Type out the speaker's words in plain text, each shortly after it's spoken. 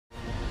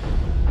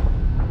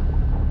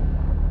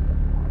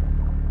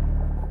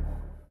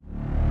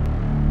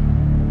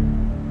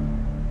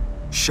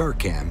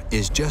SharkCam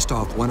is just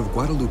off one of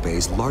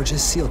Guadalupe's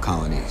largest seal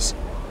colonies,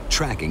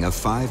 tracking a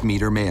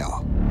 5-meter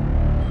male.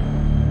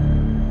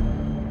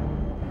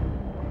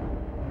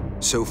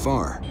 So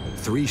far,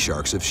 3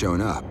 sharks have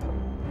shown up.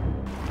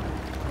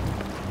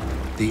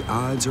 The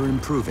odds are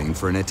improving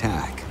for an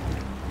attack.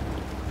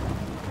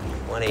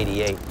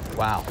 188,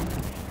 wow.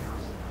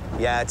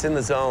 Yeah, it's in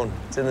the zone.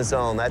 It's in the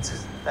zone.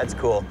 That's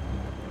cool.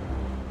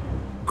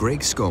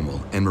 Greg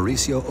Scommel and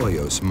Mauricio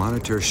Hoyos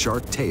monitor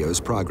Shark Teo's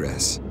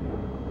progress.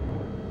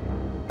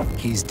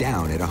 He's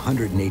down at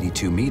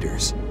 182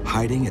 meters,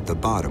 hiding at the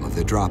bottom of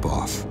the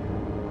drop-off.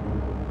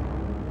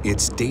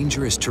 It's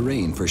dangerous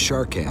terrain for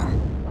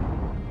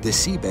SharkCam. The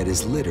seabed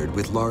is littered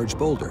with large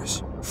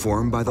boulders,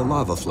 formed by the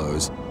lava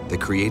flows that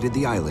created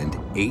the island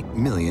 8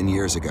 million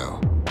years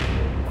ago.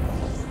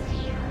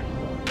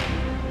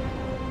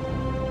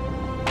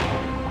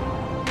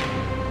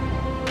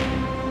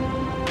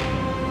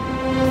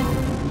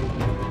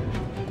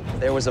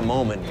 There was a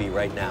moment, B,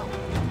 right now.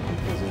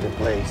 This is the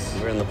place.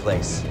 We're in the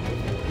place.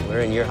 We're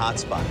in your hot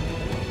spot.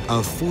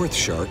 A 4th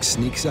shark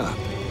sneaks up.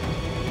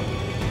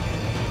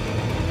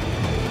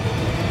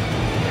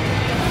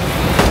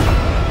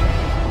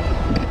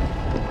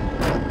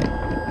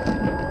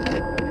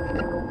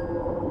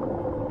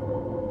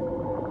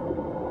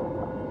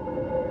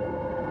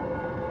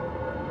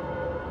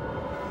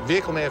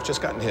 Vehicle may have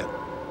just gotten hit.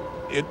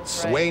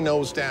 It's Right. way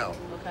nose down.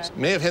 Okay.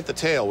 May have hit the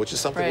tail, which is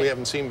something we Right.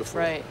 haven't seen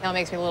before. Right. That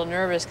makes me a little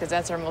nervous because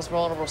that's our most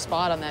vulnerable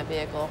spot on that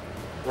vehicle.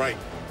 Right.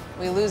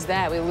 We lose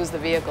that, we lose the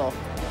vehicle.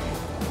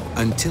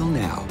 Until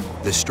now,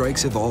 the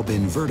strikes have all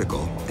been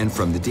vertical and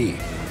from the deep.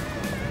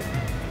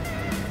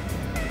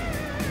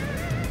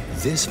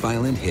 This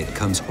violent hit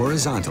comes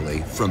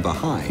horizontally from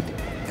behind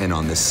and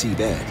on the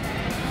seabed.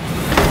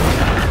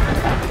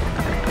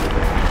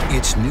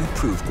 It's new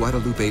proof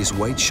Guadalupe's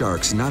white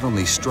sharks not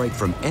only strike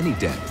from any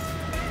depth,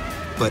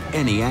 but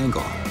any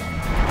angle.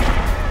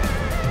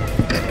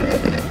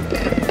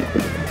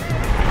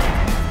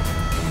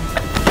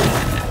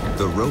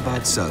 The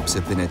robot subs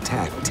have been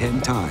attacked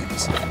 10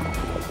 times,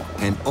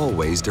 and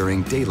always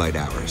during daylight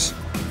hours.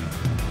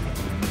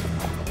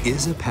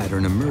 Is a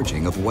pattern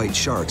emerging of white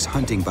sharks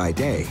hunting by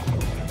day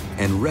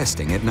and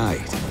resting at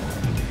night?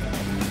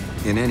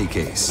 In any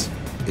case,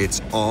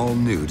 it's all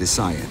new to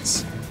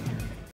science.